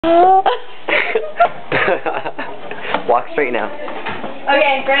Walk straight now.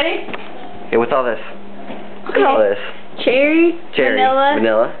 Okay, ready? Hey, what's all this? What's all this? Cherry,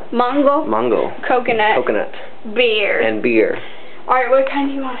 vanilla, mango, coconut, beer. And beer. Alright, what kind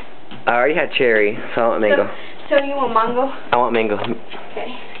do you want? I already had cherry, so I want mango. So you want mango? I want mango.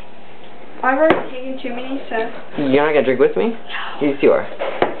 Okay. I've already taken too many, so... You're not going to drink with me? Yes, you are.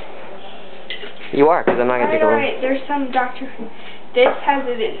 You are, because I'm not going to drink alone. Alright, there's some doctor... This has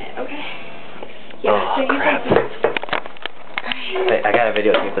it in it, okay? Yeah, oh, so you crap. I got a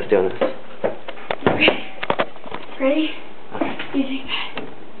video of us doing this. Okay. Ready? Okay. You take that.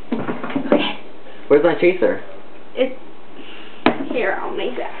 Okay. Where's my chaser? It's... Here, I'll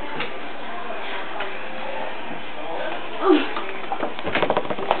make that.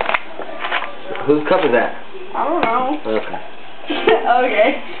 Whose cup is that? I don't know. Okay.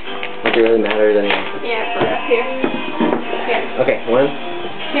 Okay. Does it really matter anyway? Yeah, put it up here. Here. Okay, 1,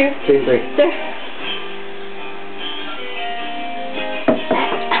 2, 3. There.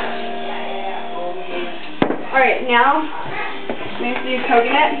 Alright, now we have to do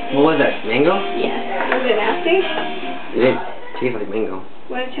coconut. What was that? Mango? Yeah. Was it nasty? It didn't taste like mango.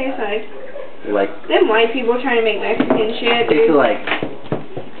 What did it taste like? Like... Them white people trying to make Mexican shit. It tasted like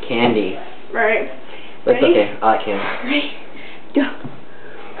candy. Right. That's Ready? okay. I like candy. Ready? Go.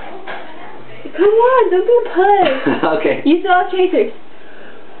 Come on, don't be a puss. Okay. You still have chasers.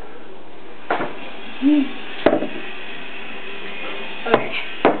 Okay.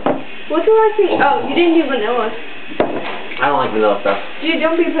 What's the last thing? Oh, you didn't do vanilla. I don't like vanilla stuff. Dude,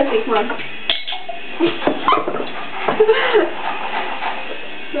 don't be a pussy. Come on.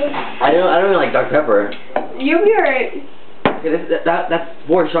 I don't really like Dr. Pepper. You'll be alright. Okay, that's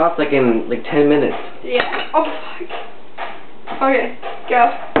 4 shots like in like 10 minutes. Yeah. Oh fuck. Okay, go.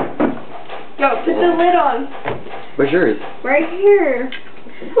 Go, put the lid on. Where's yours? Right here.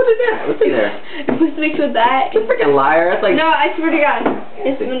 What is that? What's in there? It was mixed with that. You freaking liar. That's like... No, I swear to God.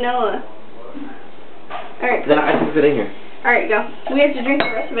 It's vanilla. Alright. Then I just put it in here. Alright, go. We have to drink the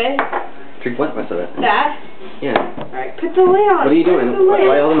rest of it. Drink what rest of it? That? Yeah. Alright, put the lid on. What are you doing? Why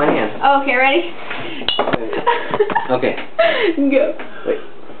are you holding my hand? Oh, okay, ready? Okay. Go. Wait.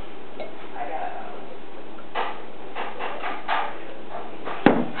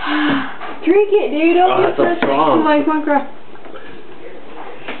 Drink it, dude. Don't be that's so strong. Come on, girl.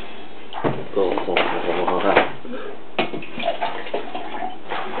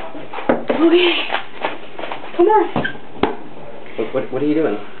 Okay. Come on. What are you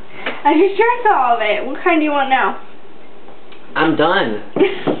doing? I just drank all of it. What kind do you want now? I'm done.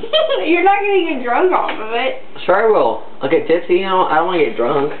 You're not going to get drunk off of it. Sure I will. I'll get tipsy, you know, I don't want to get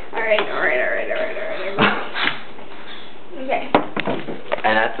drunk. Alright. Okay.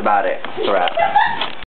 And that's about it. It's a wrap.